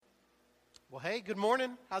Well, hey, good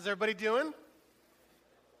morning. How's everybody doing?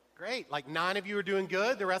 Great. Like 9 of you are doing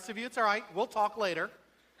good. The rest of you, it's all right. We'll talk later.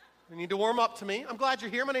 You need to warm up to me. I'm glad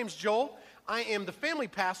you're here. My name's Joel. I am the family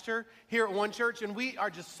pastor here at One Church, and we are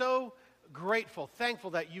just so grateful,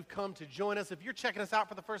 thankful that you've come to join us. If you're checking us out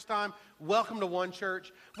for the first time, welcome to One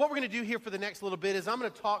Church. What we're going to do here for the next little bit is I'm going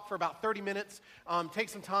to talk for about 30 minutes, take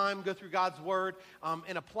some time, go through God's Word,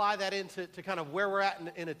 and apply that into kind of where we're at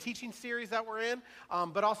in a teaching series that we're in,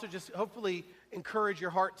 but also just hopefully encourage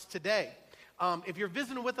your hearts today. If you're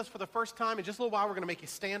visiting with us for the first time, in just a little while, we're going to make you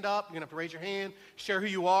stand up. You're going to have to raise your hand, share who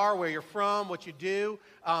you are, where you're from, what you do,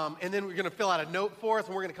 and then we're going to fill out a note for us,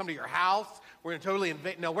 and we're going to come to your house. We're going to totally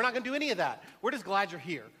invade. No, we're not going to do any of that. We're just glad you're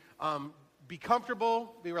here. Be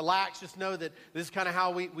comfortable, be relaxed. Just know that this is kind of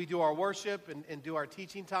how we do our worship and do our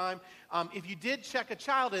teaching time. If you did check a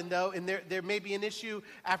child in, though, and there may be an issue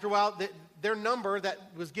after a while, their number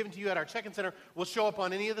that was given to you at our check-in center will show up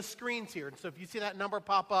on any of the screens here. And so if you see that number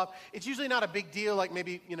pop up, it's usually not a big deal, like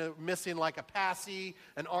maybe missing like a passy,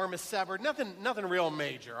 an arm is severed, nothing real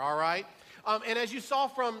major, all right? And as you saw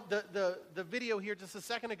from the video here just a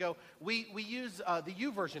second ago, we use the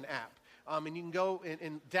YouVersion app. And you can go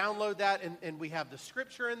and download that, and we have the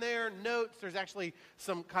scripture in there, notes. There's actually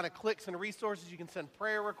some kind of clicks and resources. You can send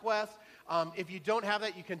prayer requests. If you don't have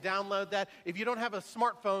that, you can download that. If you don't have a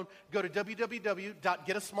smartphone, go to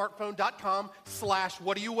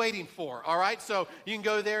www.getasmartphone.com/whatareyouwaitingfor, all right? So you can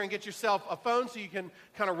go there and get yourself a phone so you can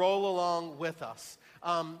kind of roll along with us.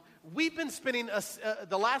 We've been spending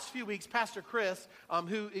the last few weeks, Pastor Chris,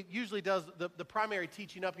 who usually does the primary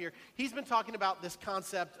teaching up here, he's been talking about this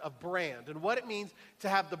concept of brand and what it means to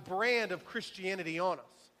have the brand of Christianity on us.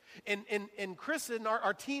 And Chris and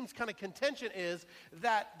our team's kind of contention is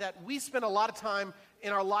that we spend a lot of time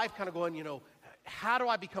in our life kind of going, how do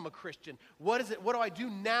I become a Christian? What is it? What do I do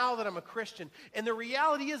now that I'm a Christian? And the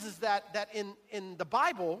reality is that in the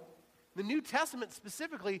Bible, the New Testament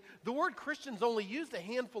specifically, the word Christian's only used a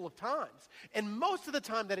handful of times. And most of the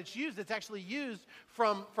time that it's used, it's actually used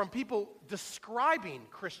from people describing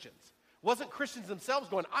Christians. It wasn't Christians themselves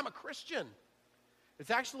going, I'm a Christian.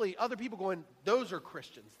 It's actually other people going, those are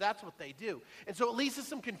Christians. That's what they do. And so it leads to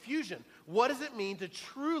some confusion. What does it mean to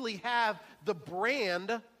truly have the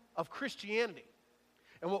brand of Christianity?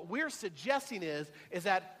 And what we're suggesting is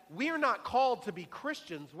that we're not called to be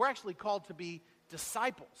Christians. We're actually called to be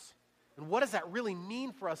disciples. And what does that really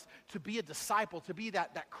mean for us to be a disciple, to be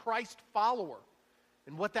that Christ follower,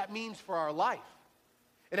 and what that means for our life?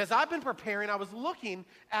 And as I've been preparing, I was looking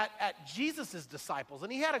at Jesus' disciples,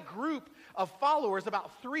 and he had a group of followers,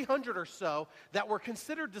 about 300 or so, that were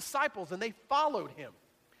considered disciples, and they followed him.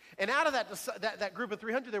 And out of that group of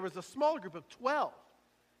 300, there was a smaller group of 12.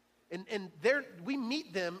 And there we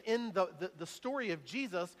meet them in the story of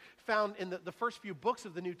Jesus found in the first few books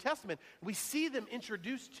of the New Testament. We see them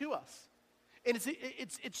introduced to us. And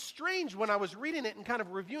it's strange when I was reading it and kind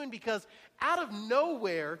of reviewing, because out of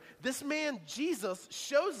nowhere, this man Jesus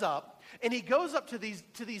shows up, and he goes up to these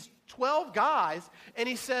 12 guys, and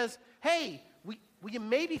he says, hey, will you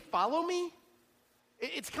maybe follow me?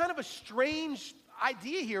 It's kind of a strange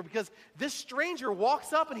idea here, because this stranger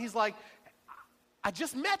walks up and he's like, I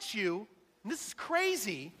just met you, and this is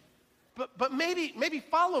crazy, but maybe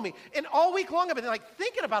follow me. And all week long I've been like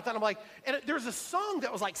thinking about that. I'm like, and there's a song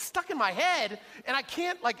that was like stuck in my head, and I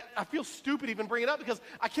can't, I feel stupid even bringing it up because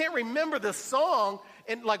I can't remember this song,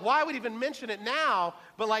 and like why I would even mention it now,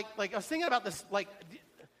 but like I was thinking about this, like.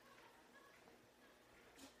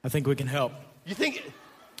 I think we can help. You think,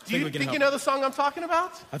 do you think you know the song I'm talking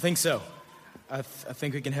about? I think so. I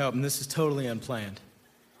think we can help, and this is totally unplanned.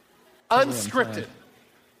 Unscripted.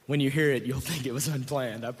 When you hear it, you'll think it was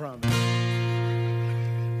unplanned, I promise.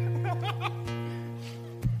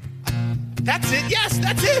 That's it. Yes,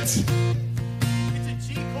 that's it. It's a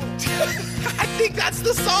G chord. I think that's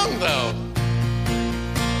the song, though.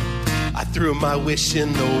 I threw my wish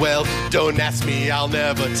in the well. Don't ask me, I'll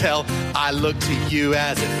never tell. I looked to you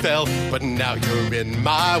as it fell, but now you're in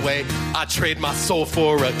my way. I trade my soul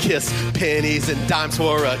for a kiss, pennies and dimes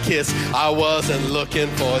for a kiss. I wasn't looking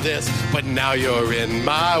for this, but now you're in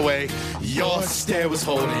my way. Your stare was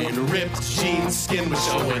holding, ripped jeans, skin was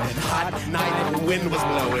showing, hot night and wind was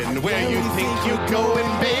blowing. Where you think you're going,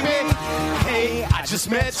 baby? Hey, I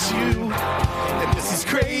just met you, and this is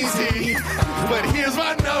crazy, but here's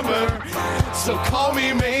my number, so call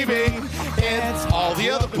me maybe. And all the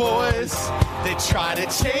other boys, they try to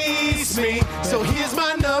chase me, so here's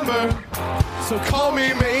my number, so call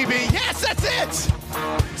me maybe. Yes, that's it.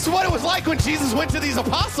 So what it was like when Jesus went to these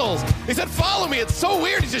apostles. He said, follow me. It's so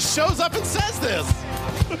weird. He just shows up and says this.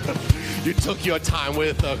 You took your time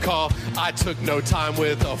with a call. I took no time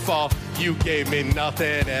with a fall. You gave me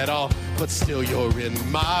nothing at all, but still you're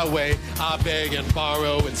in my way. I beg and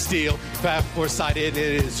borrow and steal. Fast foresighted,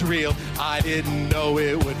 it is real. I didn't know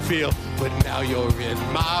it would feel, but now you're in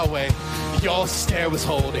my way. Your stare was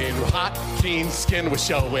holding hot, clean skin was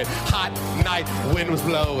showing. Hot night, wind was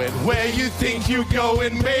blowing. Where you think you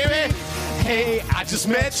going, baby? Hey, I just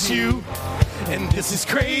met you, and this is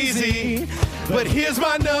crazy, but here's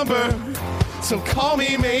my number, so call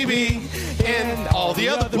me maybe. And all the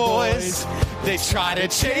other boys, they try to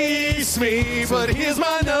chase me, but here's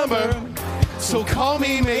my number, so call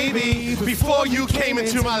me maybe. Before you came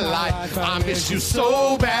into my life, I miss you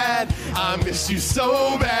so bad. I miss you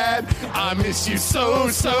so bad. I miss you so,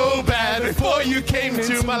 so bad. Before you came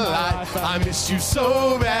into my life, I miss you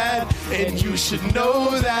so bad. And you should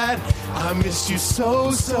know that I miss you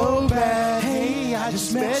so, so bad. Hey, I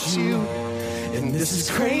just met you, and this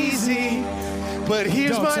is crazy, but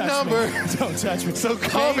here's my number. Don't touch me. So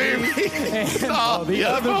call me. And all the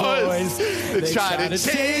other boys, they try to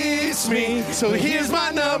chase me. So here's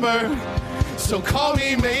my number. So call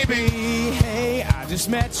me maybe. Hey, I just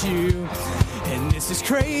met you, and this is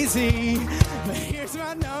crazy, but here's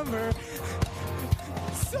my number.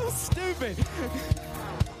 So stupid.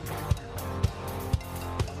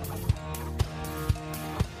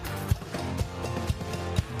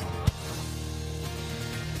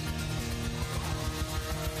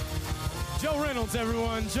 Joe Reynolds,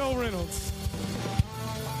 everyone. Joe Reynolds.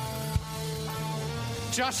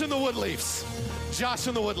 Josh and the Woodleafs. Josh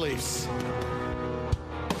and the Woodleafs.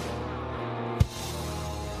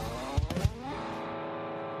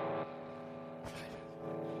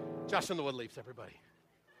 Josh and the Woodleafs, everybody.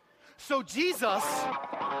 So Jesus,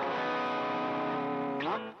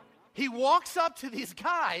 he walks up to these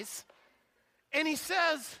guys and he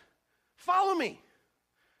says, follow me.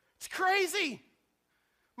 It's crazy.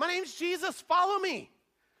 My name's Jesus, follow me.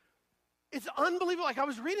 It's unbelievable. Like I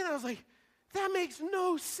was reading it, I was like, that makes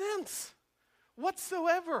no sense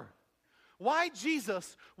whatsoever. Why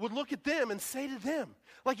Jesus would look at them and say to them,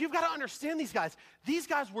 like you've got to understand these guys. These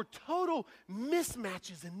guys were total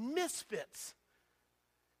mismatches and misfits.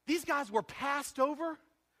 These guys were passed over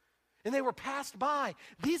and they were passed by.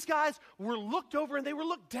 These guys were looked over and they were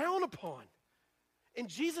looked down upon. And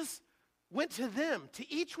Jesus went to them,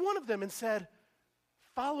 to each one of them and said,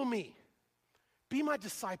 follow me. Be my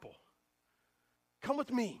disciple. Come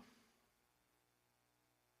with me.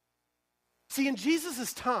 See, in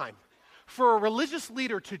Jesus' time, for a religious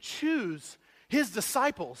leader to choose his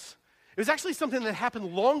disciples, it was actually something that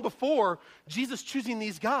happened long before Jesus choosing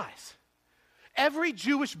these guys. Every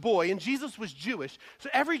Jewish boy, and Jesus was Jewish, so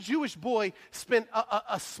every Jewish boy spent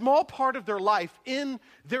a small part of their life in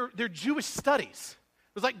their Jewish studies.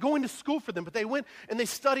 It was like going to school for them, but they went and they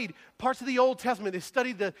studied parts of the Old Testament. They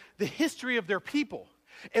studied the history of their people.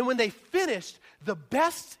 And when they finished, the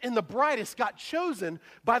best and the brightest got chosen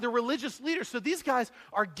by the religious leaders. So these guys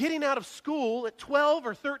are getting out of school at 12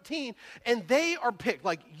 or 13, and they are picked.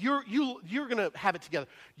 Like, you're going to have it together.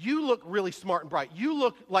 You look really smart and bright. You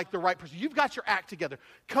look like the right person. You've got your act together.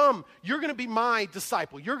 Come, you're going to be my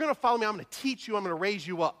disciple. You're going to follow me. I'm going to teach you. I'm going to raise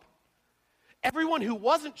you up. Everyone who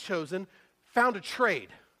wasn't chosen found a trade,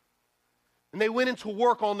 and they went into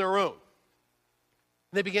work on their own.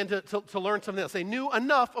 And they began to learn something else. They knew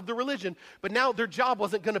enough of the religion, but now their job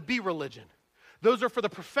wasn't going to be religion. Those are for the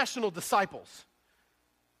professional disciples.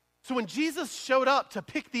 So when Jesus showed up to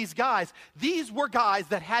pick these guys, these were guys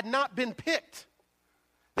that had not been picked.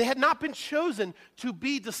 They had not been chosen to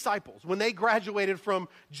be disciples when they graduated from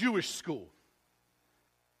Jewish school.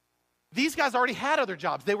 These guys already had other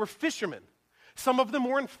jobs. They were fishermen. Some of them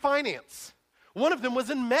were in finance. One of them was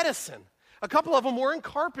in medicine. A couple of them were in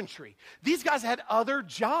carpentry. These guys had other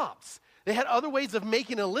jobs. They had other ways of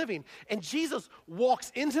making a living. And Jesus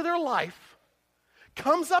walks into their life,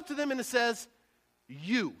 comes up to them and says,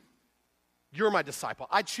 you're my disciple.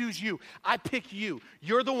 I choose you. I pick you.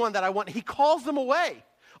 You're the one that I want. He calls them away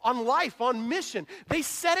on life, on mission. They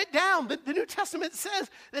set it down. The New Testament says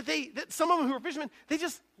that some of them who were fishermen, they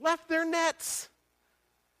just left their nets.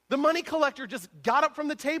 The money collector just got up from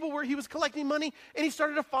the table where he was collecting money and he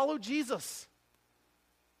started to follow Jesus.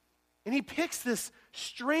 And he picks this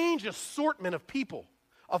strange assortment of people,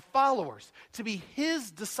 of followers, to be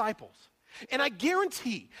his disciples. And I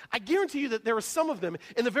guarantee you that there were some of them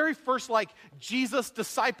in the very first Jesus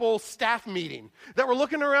disciple staff meeting that were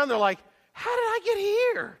looking around, they're like, how did I get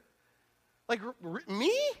here?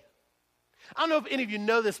 Me? I don't know if any of you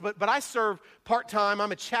know this, but I serve part-time.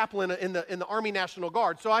 I'm a chaplain in the Army National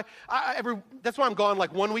Guard. So that's why I'm gone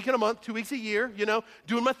like 1 week in a month, 2 weeks a year,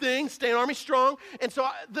 doing my thing, staying Army strong. And so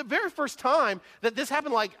the very first time that this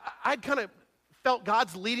happened, like I'd kind of felt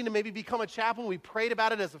God's leading to maybe become a chaplain. We prayed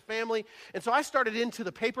about it as a family. And so I started into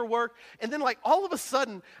the paperwork. And then like all of a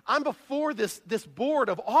sudden, I'm before this board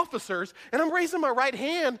of officers, and I'm raising my right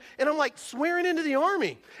hand, and I'm like swearing into the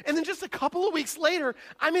Army. And then just a couple of weeks later,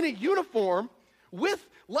 I'm in a uniform with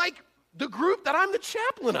like the group that I'm the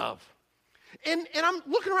chaplain of. And I'm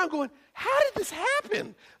looking around going, how did this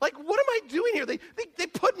happen? Like, what am I doing here? They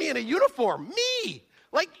put me in a uniform, me.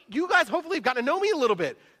 Like, you guys hopefully have gotten to know me a little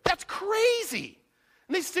bit. That's crazy.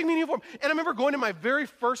 And they stick me in uniform. And I remember going to my very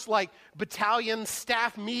first, like, battalion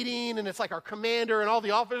staff meeting, and it's like our commander and all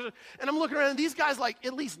the officers. And I'm looking around, and these guys, like,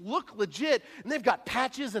 at least look legit. And they've got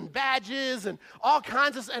patches and badges and all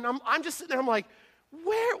kinds of stuff. And I'm just sitting there, I'm like,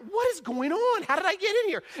 what is going on? How did I get in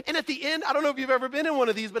here? And at the end, I don't know if you've ever been in one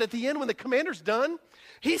of these, but at the end, when the commander's done,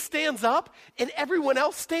 he stands up, and everyone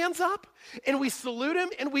else stands up, and we salute him,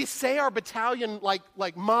 and we say our battalion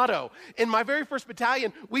like motto. In my very first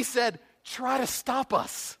battalion, we said, "Try to stop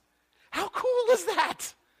us." How cool is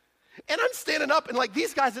that? And I'm standing up, and like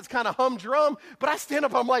these guys, it's kind of humdrum, but I stand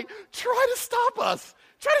up, I'm like, "Try to stop us.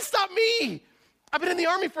 Try to stop me. I've been in the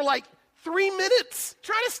Army for like 3 minutes.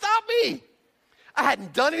 Try to stop me." I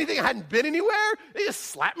hadn't done anything. I hadn't been anywhere. They just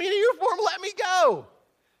slapped me in a uniform, let me go.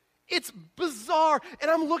 It's bizarre.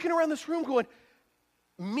 And I'm looking around this room going,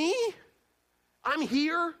 me? I'm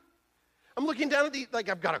here? I'm looking down at like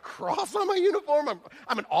I've got a cross on my uniform.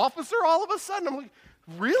 I'm an officer all of a sudden. I'm like,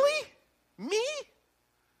 really? Me?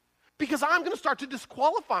 Because I'm going to start to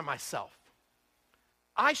disqualify myself.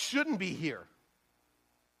 I shouldn't be here.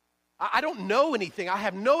 I don't know anything. I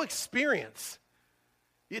have no experience.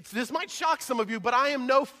 This might shock some of you, but I am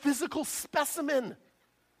no physical specimen.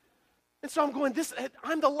 And so I'm going,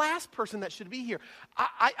 I'm the last person that should be here.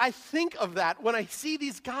 I think of that when I see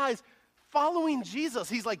these guys following Jesus.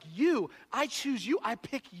 He's like, I choose you, I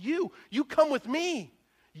pick you. You come with me.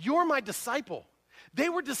 You're my disciple. They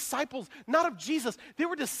were disciples, not of Jesus. They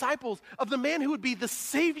were disciples of the man who would be the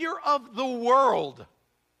Savior of the world.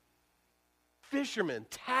 Fishermen,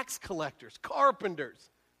 tax collectors, carpenters,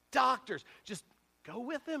 doctors, just go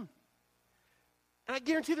with him. And I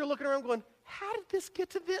guarantee they're looking around going, how did this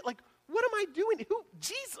get to this? Like, what am I doing? Who?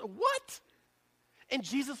 Jesus, what? And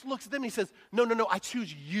Jesus looks at them and he says, no, I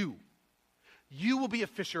choose you. You will be a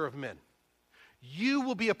fisher of men. You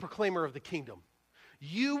will be a proclaimer of the kingdom.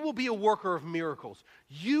 You will be a worker of miracles.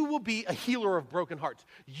 You will be a healer of broken hearts.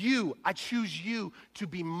 I choose you to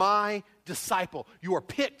be my disciple. You are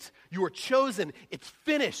picked. You are chosen. It's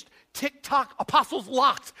finished. Tick-tock, apostles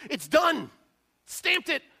locked. It's done. Stamped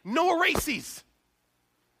it. No erases.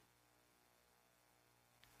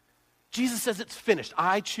 Jesus says it's finished.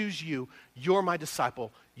 I choose you. You're my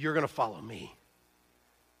disciple. You're going to follow me.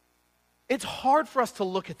 It's hard for us to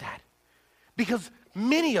look at that because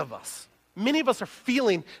many of us are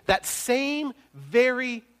feeling that same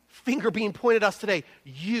very finger being pointed at us today.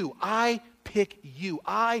 I pick you.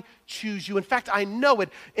 I choose you. In fact, I know it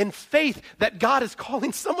in faith that God is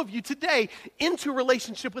calling some of you today into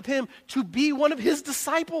relationship with him to be one of his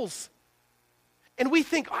disciples. And we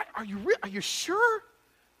think, are you sure?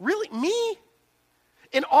 Really? Me?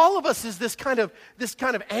 In all of us is this kind of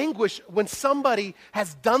anguish when somebody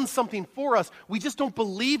has done something for us. We just don't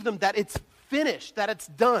believe them that it's finished, that it's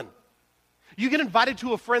done. You get invited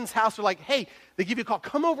to a friend's house, they're like, hey, they give you a call,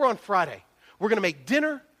 come over on Friday. We're going to make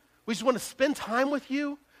dinner. We just want to spend time with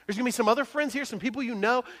you. There's going to be some other friends here, some people you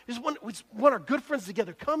know. We just want our good friends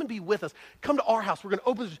together. Come and be with us. Come to our house. We're going to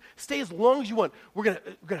open, stay as long as you want. We're going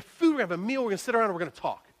to have food, we're going to have a meal, we're going to sit around and we're going to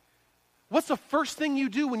talk. What's the first thing you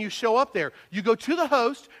do when you show up there? You go to the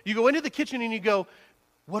host, you go into the kitchen and you go,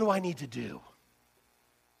 what do I need to do?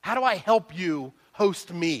 How do I help you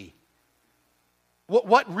host me?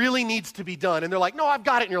 What really needs to be done? And they're like, no, I've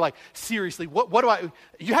got it. And you're like, seriously,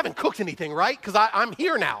 you haven't cooked anything, right? Because I'm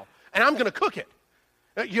here now, and I'm going to cook it.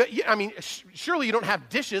 Surely you don't have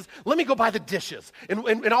dishes. Let me go buy the dishes,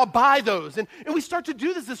 and I'll buy those. And we start to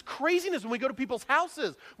do this craziness when we go to people's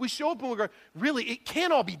houses. We show up and we go, really, it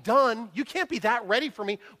can't all be done. You can't be that ready for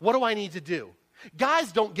me. What do I need to do?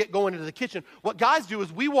 Guys don't get going into the kitchen. What guys do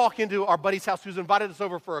is we walk into our buddy's house who's invited us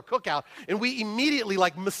over for a cookout, and we immediately,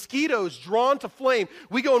 like mosquitoes drawn to flame,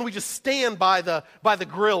 we go and we just stand by the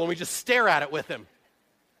grill and we just stare at it with him.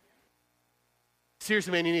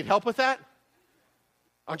 Seriously, man, you need help with that?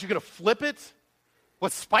 Aren't you going to flip it?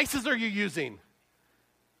 What spices are you using?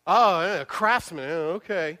 Oh, yeah, Craftsman. Yeah,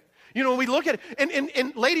 okay. You know, when we look at it,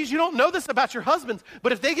 and ladies, you don't know this about your husbands,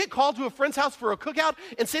 but if they get called to a friend's house for a cookout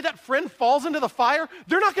and say that friend falls into the fire,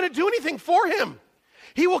 they're not going to do anything for him.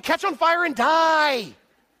 He will catch on fire and die.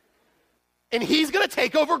 And he's going to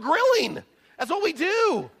take over grilling. That's what we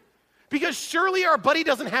do. Because surely our buddy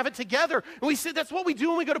doesn't have it together. And we say that's what we do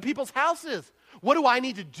when we go to people's houses. What do I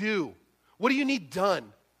need to do? What do you need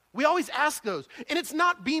done? We always ask those. And it's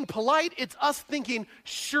not being polite, it's us thinking,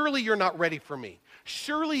 surely you're not ready for me.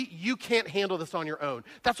 Surely you can't handle this on your own.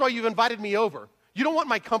 That's why you've invited me over. You don't want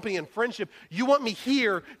my company and friendship. You want me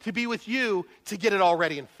here to be with you to get it all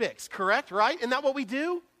ready and fixed. Correct, right? Isn't that what we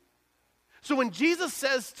do? So when Jesus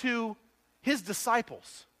says to his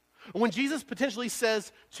disciples, when Jesus potentially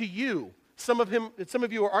says to you, some of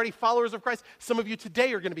you are already followers of Christ, some of you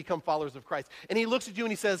today are going to become followers of Christ, and he looks at you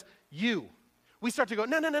and he says, you. We start to go,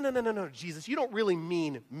 no, Jesus, you don't really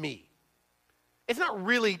mean me. I'm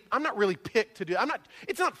not really picked to do,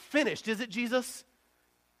 it's not finished, is it, Jesus?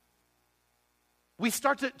 We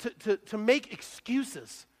start to make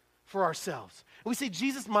excuses for ourselves. And we say,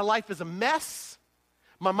 Jesus, my life is a mess.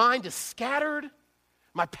 My mind is scattered.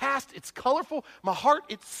 My past, it's colorful. My heart,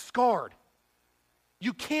 it's scarred.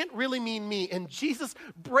 You can't really mean me. And Jesus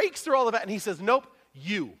breaks through all of that and he says, nope,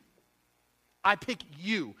 you. I pick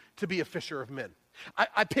you to be a fisher of men.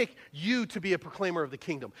 I pick you to be a proclaimer of the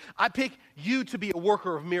kingdom. I pick you to be a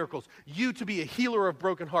worker of miracles. You to be a healer of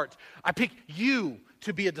broken hearts. I pick you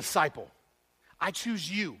to be a disciple. I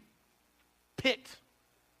choose you. Picked.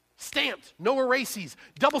 Stamped. No erases.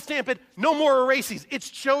 Double stamp it. No more erases. It's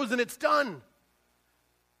chosen. It's done.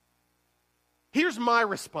 Here's my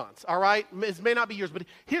response, all right? It may not be yours, but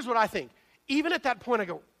here's what I think. Even at that point, I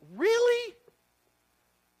go, really?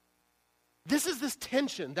 This is this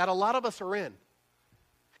tension that a lot of us are in.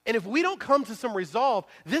 And if we don't come to some resolve,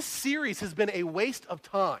 this series has been a waste of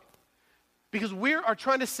time. Because we are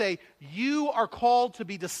trying to say, you are called to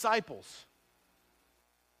be disciples.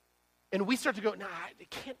 And we start to go, nah, it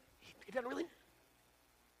doesn't really,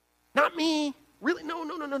 not me. Really,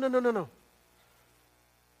 no.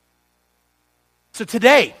 So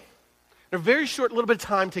today, in a very short little bit of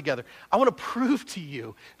time together, I want to prove to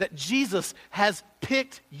you that Jesus has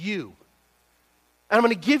picked you. And I'm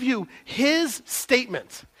going to give you his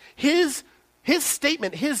statement, his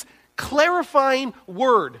statement, his clarifying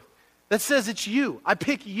word that says it's you. I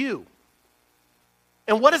pick you.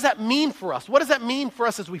 And what does that mean for us? What does that mean for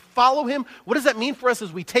us as we follow him? What does that mean for us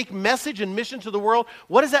as we take message and mission to the world?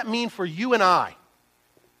 What does that mean for you and I?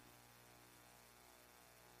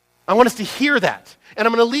 I want us to hear that. And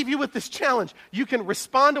I'm going to leave you with this challenge. You can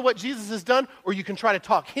respond to what Jesus has done, or you can try to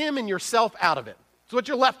talk him and yourself out of it. It's what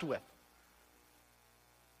you're left with.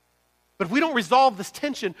 But if we don't resolve this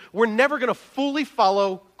tension, we're never going to fully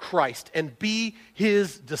follow Christ and be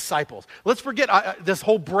his disciples. Let's forget this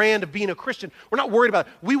whole brand of being a Christian. We're not worried about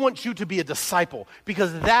it. We want you to be a disciple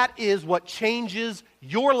because that is what changes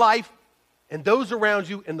your life and those around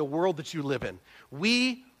you and the world that you live in.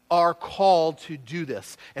 We are called to do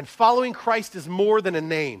this. And following Christ is more than a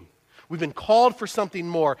name. We've been called for something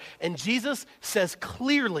more. And Jesus says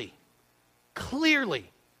clearly,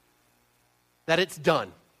 that it's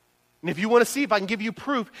done. And if you want to see if I can give you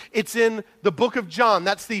proof, it's in the book of John.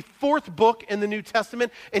 That's the fourth book in the New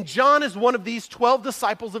Testament. And John is one of these 12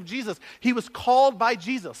 disciples of Jesus. He was called by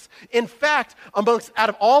Jesus. In fact, out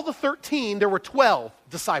of all the 13, there were 12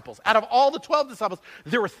 disciples. Out of all the 12 disciples,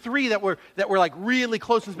 there were 3 that were like really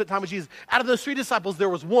close and spent time with Jesus. Out of those 3 disciples, there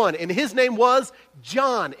was one, and his name was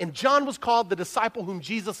John. And John was called the disciple whom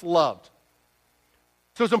Jesus loved.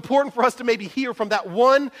 So it's important for us to maybe hear from that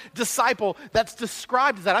one disciple that's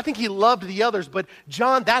described as that. I think he loved the others, but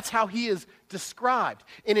John, that's how he is described.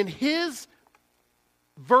 And in his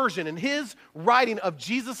version, in his writing of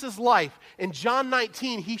Jesus' life, in John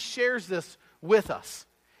 19, he shares this with us.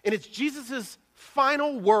 And it's Jesus'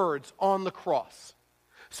 final words on the cross.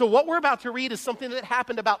 So what we're about to read is something that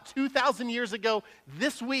happened about 2,000 years ago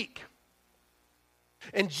this week.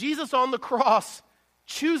 And Jesus on the cross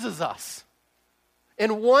chooses us.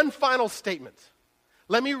 In one final statement.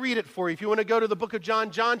 Let me read it for you. If you want to go to the book of John,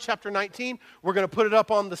 John chapter 19, we're going to put it up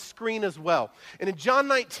on the screen as well. And in John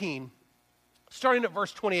 19, starting at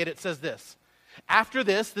verse 28, it says this. After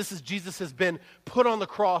this is Jesus has been put on the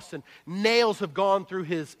cross and nails have gone through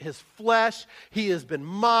his flesh. He has been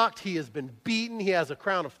mocked. He has been beaten. He has a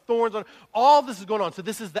crown of thorns on. All this is going on. So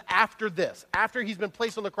this is the after this. After he's been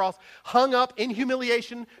placed on the cross, hung up in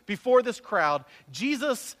humiliation before this crowd,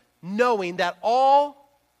 Jesus, knowing that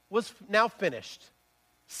all was now finished,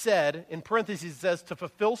 said, in parentheses, it says, to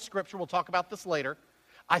fulfill Scripture, we'll talk about this later,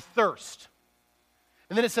 I thirst.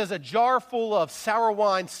 And then it says, a jar full of sour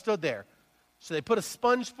wine stood there. So they put a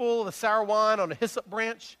sponge full of the sour wine on a hyssop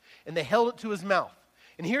branch, and they held it to his mouth.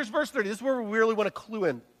 And here's verse 30. This is where we really want to clue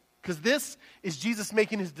in, because this is Jesus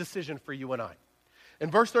making his decision for you and I.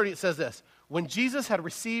 In verse 30, it says this: when Jesus had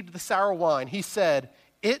received the sour wine, he said,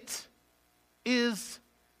 "It is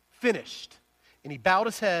finished." And he bowed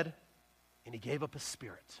his head, and he gave up his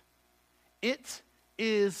spirit. It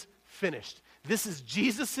is finished. This is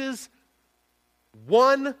Jesus's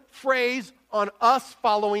one phrase on us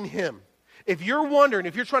following him. If you're wondering,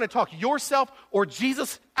 if you're trying to talk yourself or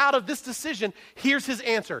Jesus out of this decision, here's his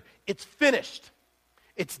answer. It's finished.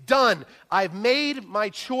 It's done. I've made my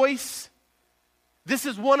choice. This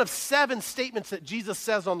is one of 7 statements that Jesus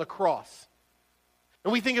says on the cross.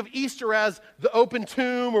 And we think of Easter as the open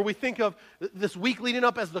tomb, or we think of this week leading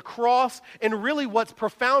up as the cross. And really what's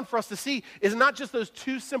profound for us to see is not just those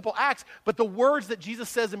 2 simple acts, but the words that Jesus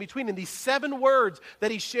says in between. And these 7 words that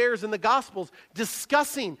he shares in the Gospels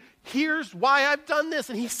discussing, here's why I've done this.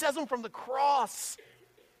 And he says them from the cross.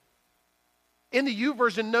 In the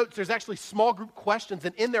YouVersion notes, there's actually small group questions.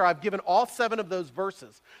 And in there, I've given all 7 of those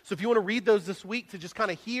verses. So if you want to read those this week to just kind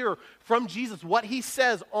of hear from Jesus what he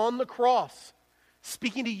says on the cross,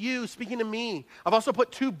 speaking to you, speaking to me. I've also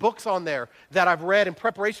put 2 books on there that I've read in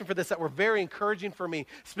preparation for this that were very encouraging for me,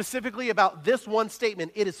 specifically about this one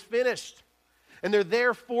statement, it is finished. And they're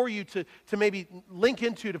there for you to maybe link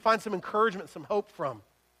into, to find some encouragement, some hope from.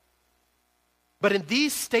 But in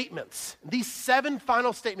these statements, these 7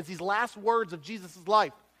 final statements, these last words of Jesus'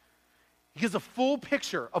 life, he gives a full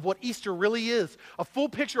picture of what Easter really is, a full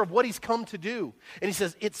picture of what he's come to do. And he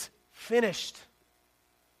says, it's finished.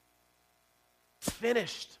 It's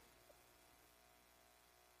finished.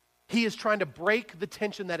 He is trying to break the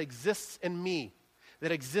tension that exists in me,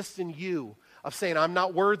 that exists in you, of saying, I'm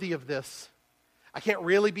not worthy of this. I can't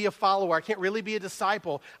really be a follower. I can't really be a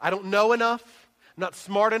disciple. I don't know enough. I'm not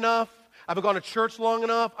smart enough. I haven't gone to church long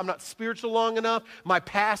enough. I'm not spiritual long enough. My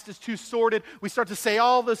past is too sordid. We start to say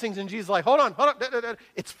all those things, and Jesus is like, hold on.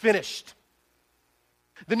 It's finished.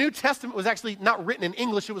 The New Testament was actually not written in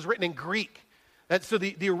English. It was written in Greek. So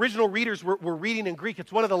the original readers were reading in Greek.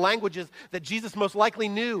 It's one of the languages that Jesus most likely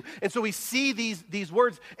knew. And so we see these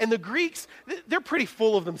words. And the Greeks, they're pretty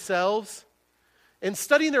full of themselves. And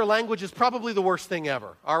studying their language is probably the worst thing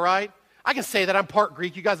ever, all right? I can say that I'm part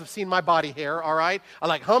Greek. You guys have seen my body hair, all right? I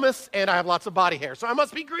like hummus, and I have lots of body hair, so I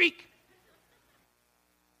must be Greek.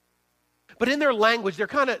 But in their language,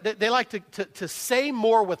 they like to say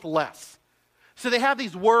more with less. So they have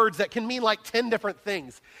these words that can mean like 10 different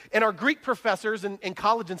things. And our Greek professors in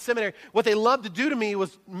college and seminary, what they loved to do to me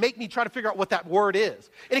was make me try to figure out what that word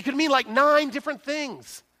is. And it could mean like 9 different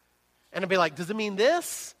things. And I'd be like, does it mean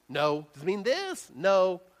this? No. Does it mean this?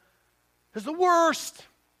 No. It's the worst.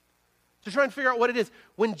 To try and figure out what it is.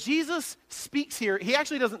 When Jesus speaks here, he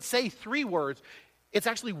actually doesn't say 3 words. It's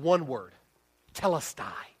actually 1 word.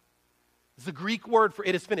 Telestai. It's the Greek word for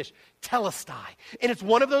it is finished. Telestai. And it's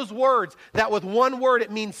one of those words that with 1 word,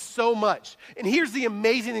 it means so much. And here's the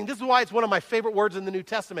amazing thing. This is why it's one of my favorite words in the New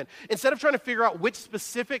Testament. Instead of trying to figure out which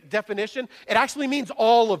specific definition, it actually means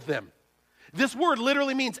all of them. This word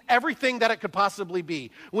literally means everything that it could possibly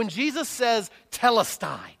be. When Jesus says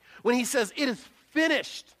telestai, when he says it is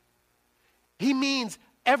finished, he means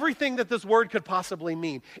everything that this word could possibly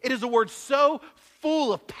mean. It is a word so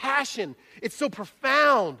full of passion. It's so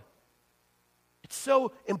profound. It's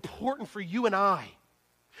so important for you and I.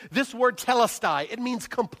 This word telestai, it means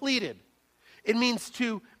completed. It means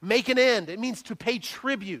to make an end. It means to pay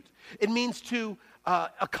tribute. It means to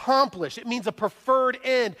accomplish. It means a preferred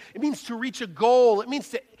end. It means to reach a goal. It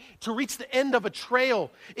means to reach the end of a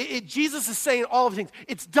trail. Jesus is saying all of the things.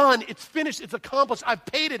 It's done. It's finished. It's accomplished. I've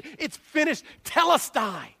paid it. It's finished.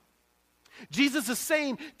 Telestai. Jesus is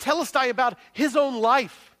saying telestai about his own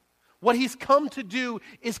life. What he's come to do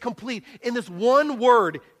is complete. In this 1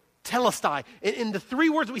 word, telestai, in the 3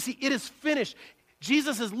 words that we see, it is finished.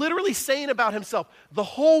 Jesus is literally saying about himself, the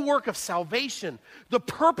whole work of salvation, the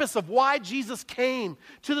purpose of why Jesus came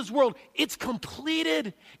to this world, it's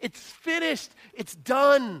completed, it's finished, it's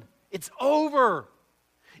done, it's over.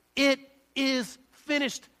 It is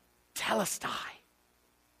finished, telestai.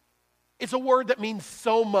 It's a word that means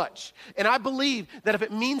so much. And I believe that if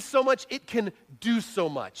it means so much, it can do so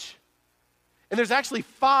much. And there's actually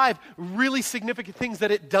 5 really significant things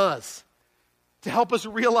that it does to help us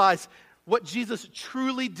realize what Jesus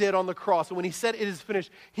truly did on the cross. And when he said it is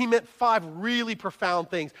finished, he meant 5 really profound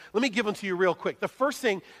things. Let me give them to you real quick. The first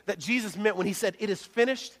thing that Jesus meant when he said it is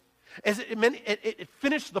finished, is it meant it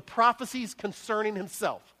finished the prophecies concerning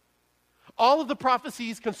himself. all of the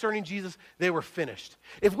prophecies concerning Jesus, they were finished.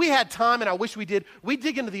 If we had time, and I wish we did, we'd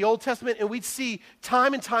dig into the Old Testament and we'd see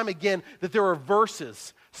time and time again that there are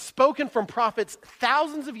verses spoken from prophets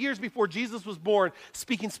thousands of years before Jesus was born,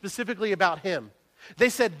 speaking specifically about him. They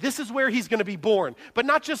said, this is where he's going to be born. But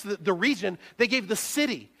not just the region, they gave the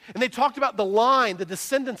city. And they talked about the line, the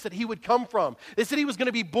descendants that he would come from. They said he was going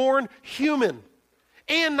to be born human.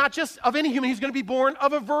 And not just of any human, he's going to be born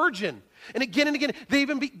of a virgin. And again, they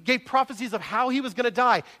even gave prophecies of how he was going to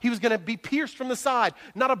die. He was going to be pierced from the side.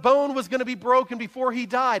 Not a bone was going to be broken before he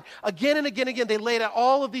died. Again and again, they laid out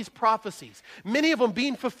all of these prophecies, many of them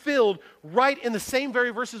being fulfilled right in the same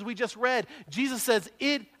very verses we just read. Jesus says,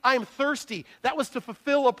 I am thirsty. That was to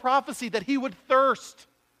fulfill a prophecy that he would thirst.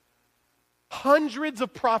 Hundreds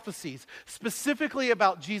of prophecies specifically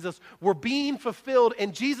about Jesus were being fulfilled,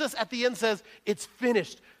 and Jesus at the end says, it's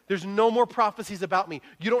finished. There's no more prophecies about me.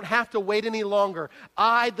 You don't have to wait any longer.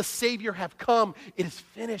 I, the Savior, have come. It is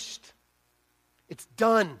finished. It's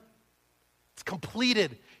done. It's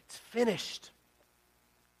completed. It's finished.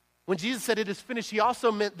 When Jesus said it is finished, he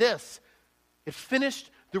also meant this. It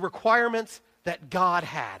finished the requirements that God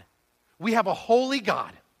had. We have a holy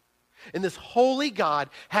God. And this holy God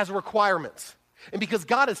has requirements. And because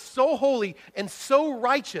God is so holy and so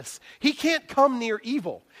righteous, he can't come near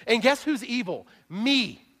evil. And guess who's evil?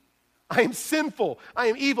 Me. I am sinful. I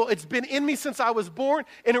am evil. It's been in me since I was born,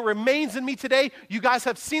 and it remains in me today. You guys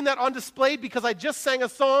have seen that on display because I just sang a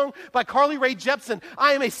song by Carly Rae Jepsen.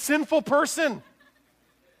 I am a sinful person.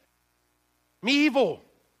 Me evil.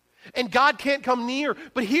 And God can't come near.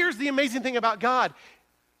 But here's the amazing thing about God.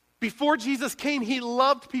 Before Jesus came, he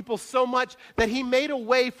loved people so much that he made a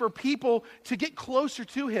way for people to get closer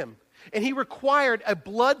to him. And he required a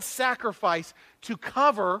blood sacrifice to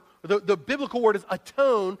cover, the biblical word is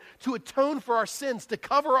atone, to atone for our sins, to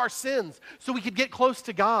cover our sins so we could get close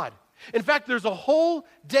to God. In fact, there's a whole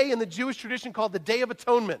day in the Jewish tradition called the Day of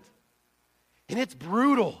Atonement. And it's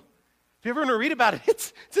brutal. If you ever want to read about it,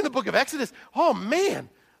 it's in the book of Exodus. Oh, man.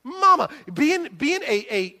 Mama, being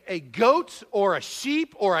a goat or a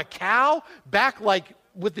sheep or a cow back like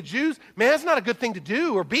with the Jews, man, that's not a good thing to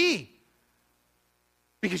do or be.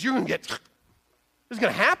 Because you're going to get, it's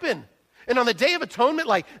going to happen. And on the Day of Atonement,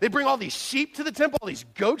 like they bring all these sheep to the temple, all these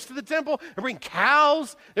goats to the temple, they bring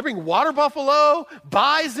cows, they bring water buffalo,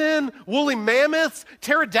 bison, woolly mammoths,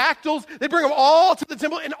 pterodactyls, they bring them all to the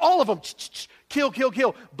temple and all of them,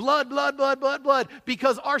 kill, blood,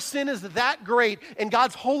 because our sin is that great and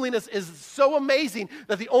God's holiness is so amazing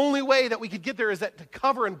that the only way that we could get there is that to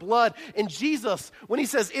cover in blood. And Jesus, when he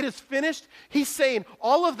says it is finished, he's saying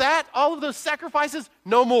all of that, all of those sacrifices,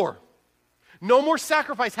 no more. No more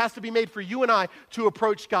sacrifice has to be made for you and I to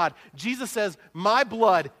approach God. Jesus says, my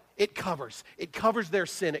blood, it covers. It covers their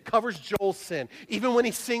sin. It covers Joel's sin. Even when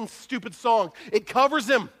he sings stupid songs, it covers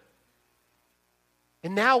him.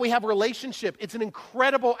 And now we have a relationship. It's an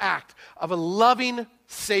incredible act of a loving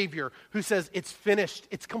Savior who says, it's finished,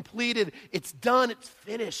 it's completed, it's done, it's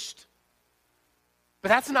finished. But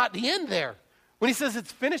that's not the end there. When he says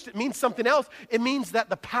it's finished, it means something else. It means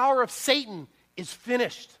that the power of Satan is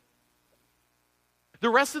finished. The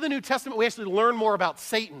rest of the New Testament, we actually learn more about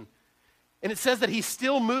Satan. And it says that he's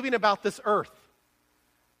still moving about this earth.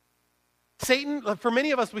 Satan, for many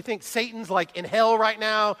of us, we think Satan's like in hell right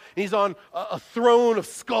now. And he's on a throne of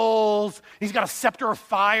skulls. He's got a scepter of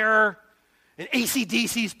fire. And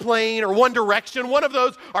AC/DC's playing, or One Direction. One of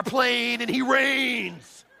those are playing, and he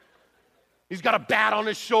reigns. He's got a bat on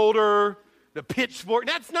his shoulder, the pitchfork.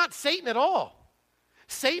 That's not Satan at all.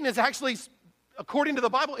 Satan is actually, according to the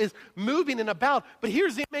Bible, is moving and about. But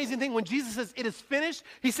here's the amazing thing. When Jesus says it is finished,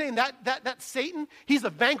 he's saying that Satan, he's a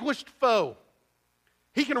vanquished foe.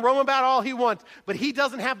 He can roam about all he wants, but he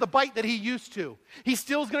doesn't have the bite that he used to. He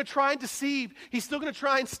still is going to try and deceive. He's still going to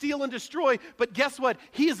try and steal and destroy. But guess what?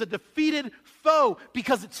 He is a defeated foe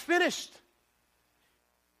because it's finished.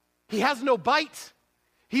 He has no bite.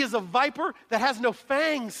 He is a viper that has no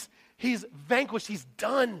fangs. He's vanquished. He's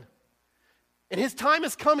done. And his time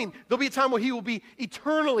is coming. There'll be a time where he will be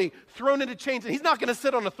eternally thrown into chains. And he's not going to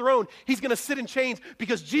sit on a throne. He's going to sit in chains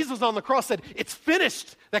because Jesus on the cross said, it's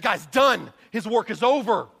finished. That guy's done. His work is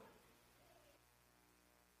over.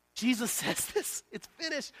 Jesus says this. It's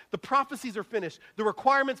finished. The prophecies are finished. The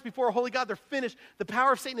requirements before a holy God, they're finished. The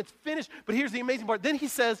power of Satan, it's finished. But here's the amazing part. Then he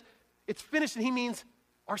says, it's finished, and he means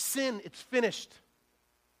our sin, it's finished.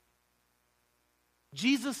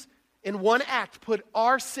 Jesus in one act put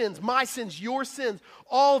our sins, my sins, your sins,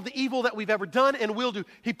 all the evil that we've ever done and will do,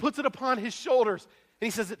 he puts it upon his shoulders and he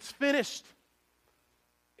says it's finished.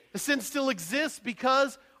 The sin still exists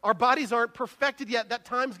because Our bodies aren't perfected yet. That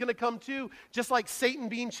time's going to come too. Just like Satan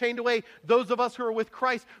being chained away, those of us who are with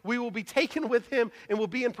Christ, we will be taken with him and will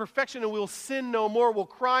be in perfection and we'll sin no more, we'll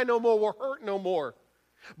cry no more, we'll hurt no more.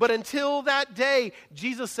 But until that day,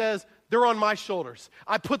 Jesus says, they're on my shoulders.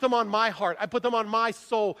 I put them on my heart. I put them on my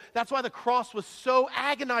soul. That's why the cross was so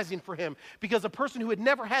agonizing for him, because a person who had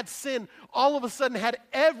never had sin all of a sudden had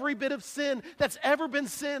every bit of sin that's ever been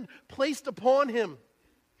sinned placed upon him.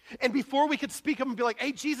 And before we could speak up and be like,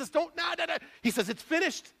 hey, Jesus, don't, no. He says, it's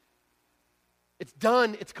finished. It's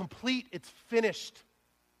done. It's complete. It's finished.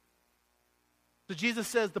 So Jesus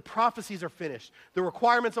says the prophecies are finished. The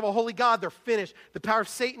requirements of a holy God, they're finished. The power of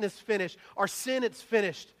Satan is finished. Our sin, it's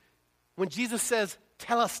finished. When Jesus says,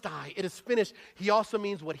 telestai, it is finished, he also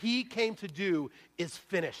means what he came to do is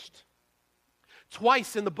finished.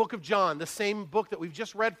 Twice in the book of John, the same book that we've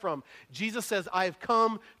just read from, Jesus says, I have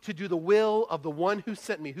come to do the will of the one who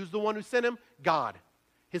sent me. Who's the one who sent him? God,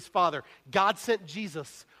 his Father. God sent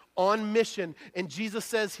Jesus on mission, and Jesus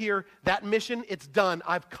says here, that mission, it's done.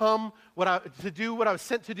 I've come to do what I was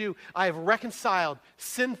sent to do. I have reconciled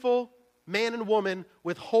sinful man and woman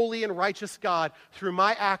with holy and righteous God through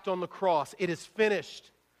my act on the cross. It is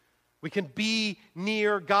finished. We can be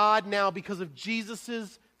near God now because of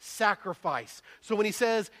Jesus' sacrifice. So when he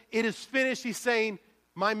says, it is finished, he's saying,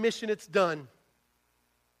 my mission, it's done.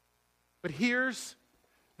 But here's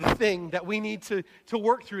the thing that we need to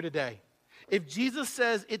work through today. If Jesus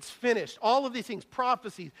says it's finished, all of these things,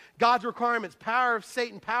 prophecies, God's requirements, power of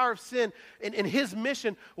Satan, power of sin, and his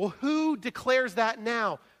mission, well, who declares that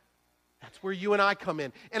now? That's where you and I come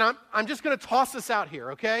in. And I'm just going to toss this out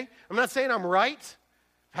here, okay? I'm not saying I'm right.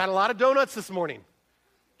 I've had a lot of donuts this morning,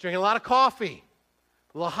 drinking a lot of coffee,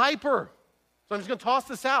 a little hyper. So I'm just going to toss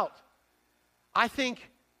this out. I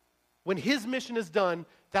think when his mission is done,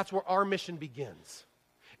 that's where our mission begins.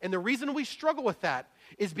 And the reason we struggle with that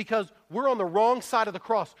is because we're on the wrong side of the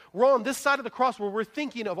cross. We're on this side of the cross where we're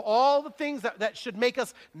thinking of all the things that should make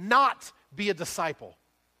us not be a disciple.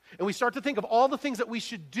 And we start to think of all the things that we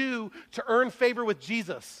should do to earn favor with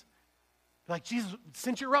Jesus. Like, Jesus,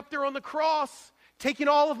 since you're up there on the cross, taking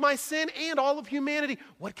all of my sin and all of humanity,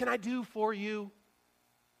 what can I do for you?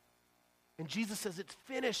 And Jesus says, it's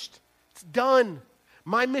finished. It's done.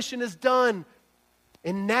 My mission is done.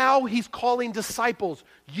 And now he's calling disciples,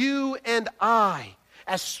 you and I.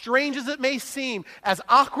 As strange as it may seem, as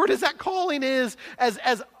awkward as that calling is,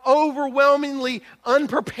 as overwhelmingly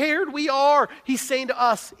unprepared we are, he's saying to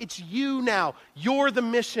us, it's you now. You're the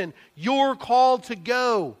mission. You're called to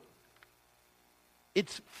go.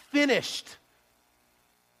 It's finished.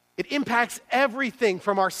 It impacts everything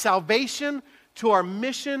from our salvation to our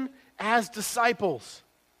mission as disciples.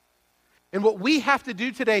 And what we have to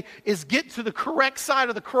do today is get to the correct side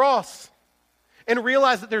of the cross and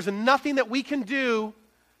realize that there's nothing that we can do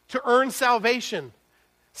to earn salvation.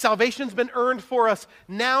 Salvation's been earned for us.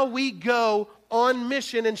 Now we go on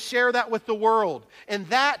mission and share that with the world. And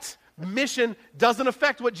that mission doesn't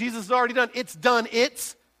affect what Jesus has already done. It's done.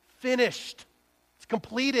 It's finished. It's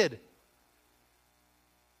completed.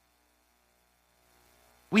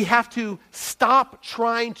 We have to stop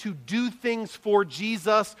trying to do things for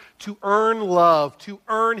Jesus to earn love, to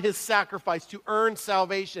earn his sacrifice, to earn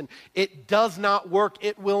salvation. It does not work.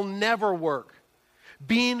 It will never work.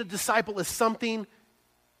 Being a disciple is something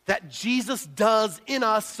that Jesus does in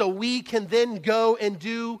us so we can then go and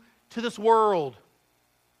do to this world.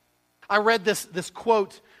 I read this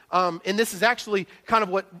quote, and this is actually kind of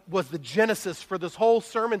what was the genesis for this whole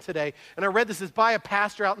sermon today. And I read this is by a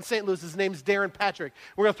pastor out in St. Louis. His name's Darren Patrick.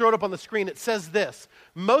 We're going to throw it up on the screen. It says this: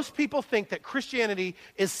 most people think that Christianity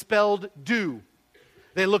is spelled do.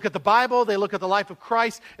 They look at the Bible, they look at the life of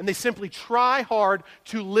Christ, and they simply try hard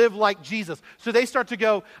to live like Jesus. So they start to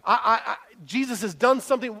go, Jesus has done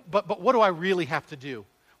something, but what do I really have to do?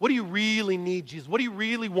 What do you really need, Jesus? What do you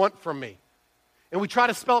really want from me? And we try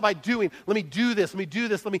to spell it by doing. Let me do this, let me do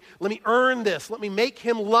this, let me earn this, let me make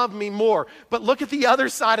him love me more. But look at the other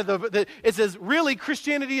side of it says, really,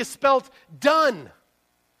 Christianity is spelled done.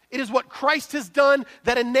 It is what Christ has done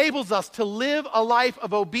that enables us to live a life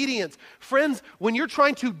of obedience. Friends, when you're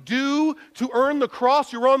trying to do to earn the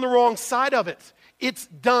cross, you're on the wrong side of it. It's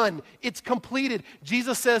done. It's completed.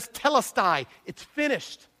 Jesus says, telestai, it's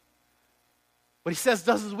finished. What he says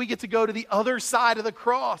is we get to go to the other side of the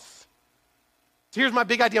cross. So here's my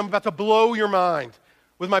big idea. I'm about to blow your mind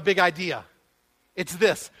with my big idea. It's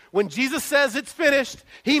this. When Jesus says it's finished,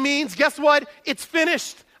 he means, guess what? It's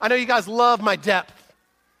finished. I know you guys love my depth.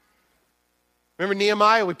 Remember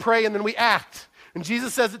Nehemiah, we pray and then we act. And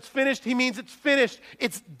Jesus says it's finished, he means it's finished.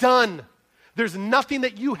 It's done. There's nothing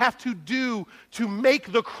that you have to do to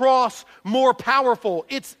make the cross more powerful.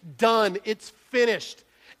 It's done. It's finished.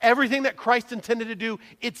 Everything that Christ intended to do,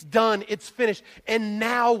 it's done. It's finished. And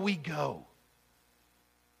now we go.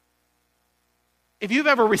 If you've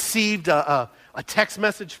ever received a text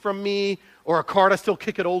message from me or a card, I still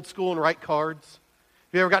kick it old school and write cards.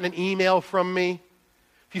 Have you ever gotten an email from me?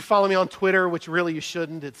 If you follow me on Twitter, which really you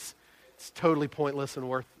shouldn't, it's totally pointless and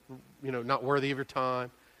not worthy of your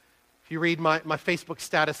time. If you read my Facebook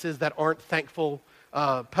statuses that aren't thankful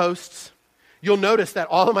posts, you'll notice that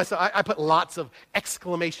all of my stuff, I put lots of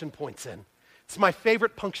exclamation points in. It's my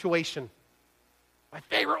favorite punctuation. My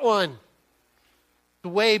favorite one.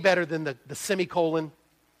 It's way better than the semicolon,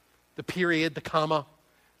 the period, the comma,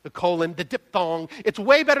 the colon, the diphthong. It's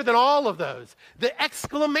way better than all of those. The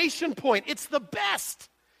exclamation point, it's the best.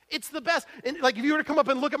 It's the best. And like if you were to come up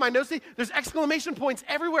and look at my notes, there's exclamation points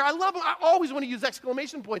everywhere. I love them. I always want to use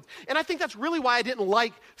exclamation points. And I think that's really why I didn't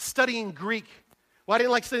like studying Greek. Why I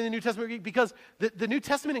didn't like studying the New Testament Greek, because the New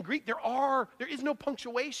Testament in Greek, there is no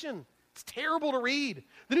punctuation. It's terrible to read.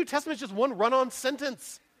 The New Testament is just one run-on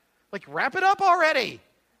sentence. Like, wrap it up already.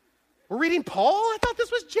 We're reading Paul? I thought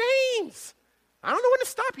this was James. I don't know when to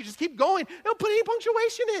stop. You just keep going. Don't put any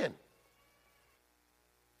punctuation in.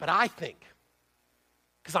 But I think,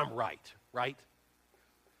 because I'm right?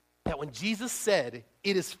 That when Jesus said,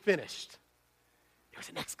 "It is finished," there was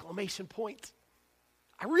an exclamation point.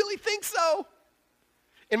 I really think so.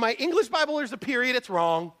 In my English Bible, there's a period. It's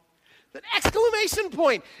wrong. An exclamation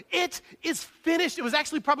point. It is finished. It was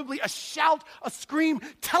actually probably a shout, a scream,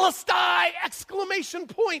 telestai, exclamation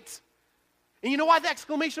point. And you know why the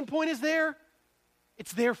exclamation point is there?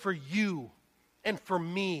 It's there for you and for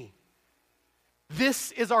me.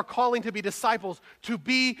 This is our calling to be disciples, to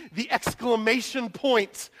be the exclamation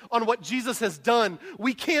point on what Jesus has done.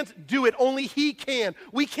 We can't do it, only He can.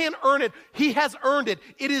 We can't earn it. He has earned it.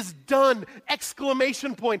 It is done.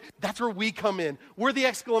 Exclamation point. That's where we come in. We're the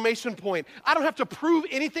exclamation point. I don't have to prove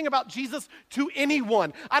anything about Jesus to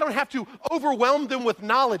anyone. I don't have to overwhelm them with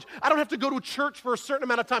knowledge. I don't have to go to church for a certain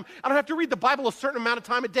amount of time. I don't have to read the Bible a certain amount of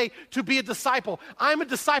time a day to be a disciple. I'm a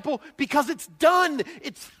disciple because it's done.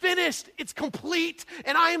 It's finished. It's complete.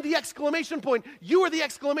 And I am the exclamation point. You are the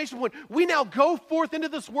exclamation point. We now go forth into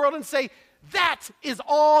this world and say, that is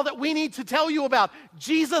all that we need to tell you about.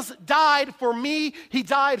 Jesus died for me. He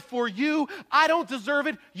died for you. I don't deserve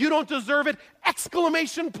it. You don't deserve it.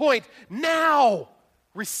 Exclamation point. Now,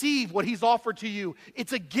 receive what He's offered to you.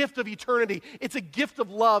 It's a gift of eternity. It's a gift of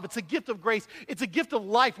love. It's a gift of grace. It's a gift of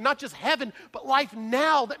life, not just heaven, but life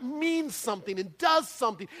now that means something and does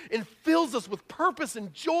something and fills us with purpose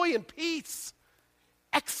and joy and peace.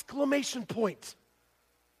 Exclamation point.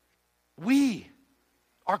 We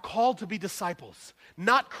are called to be disciples,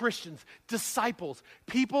 not Christians, disciples,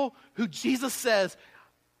 people who Jesus says,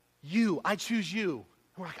 I choose you.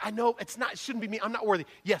 We're like, I know it shouldn't be me. I'm not worthy.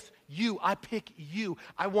 Yes, you, I pick you.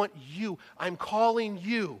 I want you. I'm calling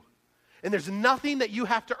you. And there's nothing that you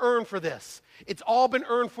have to earn for this. It's all been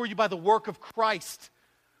earned for you by the work of Christ.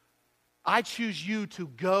 I choose you to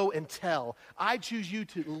go and tell. I choose you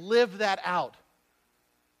to live that out.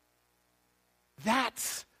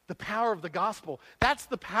 That's the power of the gospel. That's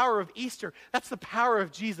the power of Easter. That's the power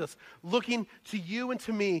of Jesus looking to you and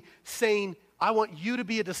to me saying, I want you to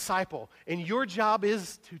be a disciple. And your job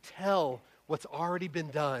is to tell what's already been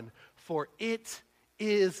done. For it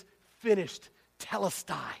is finished.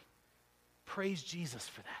 Telestai. Praise Jesus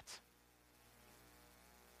for that.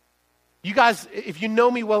 You guys, if you know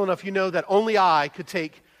me well enough, you know that only I could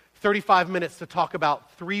take 35 minutes to talk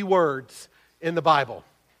about 3 words in the Bible.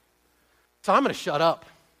 So I'm going to shut up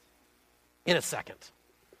in a second.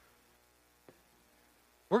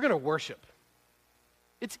 We're going to worship.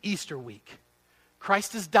 It's Easter week.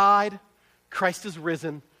 Christ has died. Christ is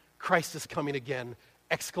risen. Christ is coming again.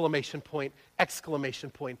 Exclamation point, exclamation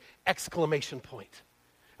point, exclamation point.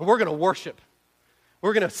 And we're going to worship.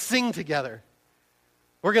 We're going to sing together.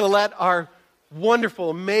 We're going to let our wonderful,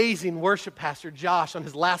 amazing worship pastor, Josh, on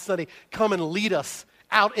his last Sunday, come and lead us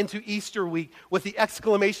out into Easter week with the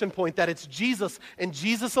exclamation point that it's Jesus and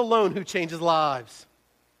Jesus alone who changes lives.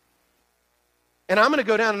 And I'm going to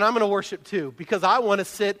go down and I'm going to worship too, because I want to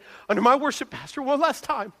sit under my worship pastor one last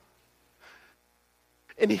time.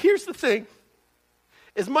 And here's the thing.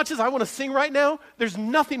 As much as I want to sing right now, there's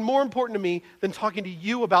nothing more important to me than talking to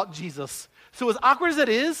you about Jesus. So as awkward as it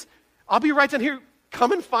is, I'll be right down here.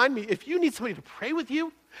 Come and find me. If you need somebody to pray with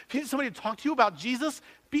you, if you need somebody to talk to you about Jesus,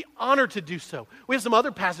 be honored to do so. We have some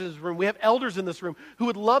other pastors in this room. We have elders in this room who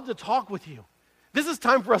would love to talk with you. This is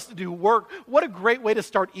time for us to do work. What a great way to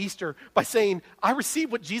start Easter by saying, I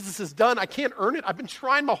receive what Jesus has done. I can't earn it. I've been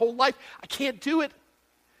trying my whole life. I can't do it.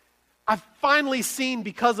 I've finally seen,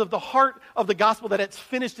 because of the heart of the gospel, that it's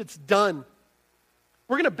finished, it's done.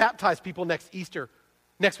 We're going to baptize people next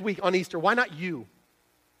week on Easter. Why not you?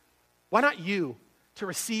 Why not you to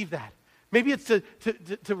receive that? Maybe it's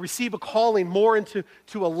to receive a calling more into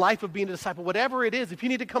a life of being a disciple. Whatever it is, if you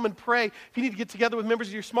need to come and pray, if you need to get together with members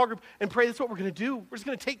of your small group and pray, that's what we're going to do. We're just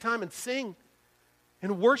going to take time and sing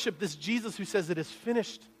and worship this Jesus who says it is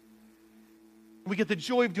finished. We get the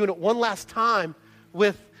joy of doing it one last time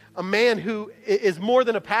with a man who is more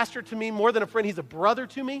than a pastor to me, more than a friend. He's a brother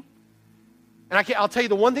to me. And I'll tell you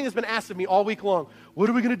the one thing that's been asked of me all week long. What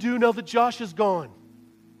are we going to do now that Josh is gone?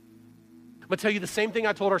 I'm going to tell you the same thing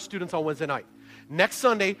I told our students on Wednesday night. Next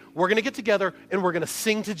Sunday, we're going to get together and we're going to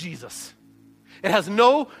sing to Jesus. It has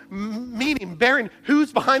no meaning, bearing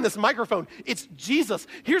who's behind this microphone. It's Jesus.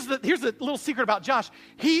 Here's the little secret about Josh.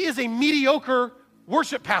 He is a mediocre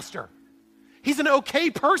worship pastor. He's an okay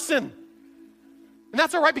person. And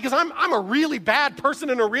that's all right because I'm a really bad person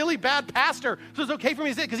and a really bad pastor. So it's okay for me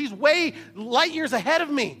to say it because he's way light years ahead of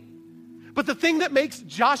me. But the thing that makes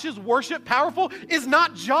Josh's worship powerful is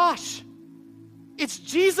not Josh. It's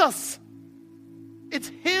Jesus. It's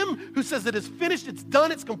him who says it is finished, it's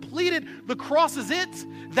done, it's completed. The cross is it.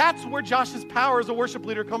 That's where Josh's power as a worship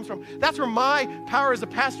leader comes from. That's where my power as a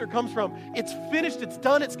pastor comes from. It's finished, it's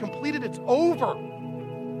done, it's completed, it's over.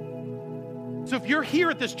 So if you're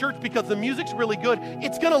here at this church because the music's really good,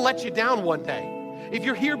 it's going to let you down one day. If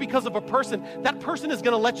you're here because of a person, that person is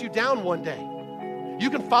going to let you down one day.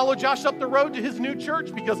 You can follow Josh up the road to his new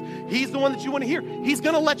church because he's the one that you want to hear. He's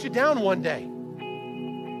going to let you down one day.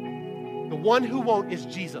 The one who won't is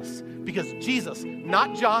Jesus, because Jesus,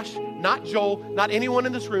 not Josh, not Joel, not anyone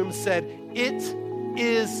in this room, said, it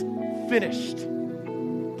is finished.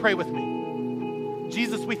 Pray with me.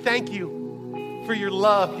 Jesus, we thank you for your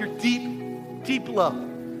love, your deep, deep love.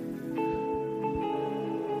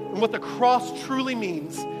 And what the cross truly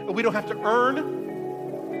means, and we don't have to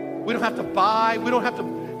earn, we don't have to buy, we don't have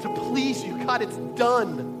to please you. God, it's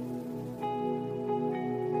done.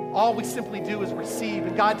 All we simply do is receive.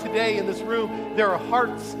 And God, today in this room, there are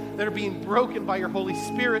hearts that are being broken by your Holy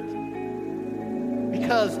Spirit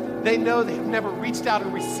because they know they have never reached out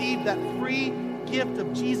and received that free gift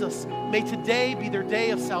of Jesus. May today be their day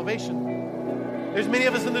of salvation. There's many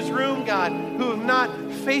of us in this room, God, who have not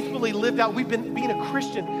faithfully lived out. We've been being a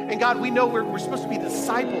Christian. And God, we know we're supposed to be a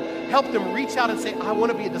disciple. Help them reach out and say, I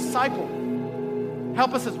want to be a disciple.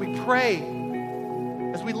 Help us as we pray,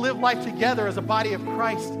 as we live life together as a body of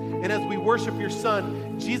Christ, and as we worship your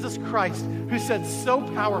Son, Jesus Christ, who said so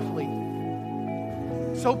powerfully,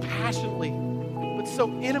 so passionately, but so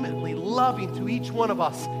intimately loving to each one of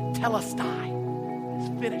us, Telestai,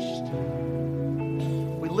 it's finished.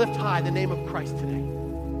 We lift high the name of Christ today.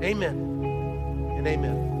 Amen and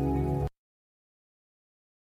amen.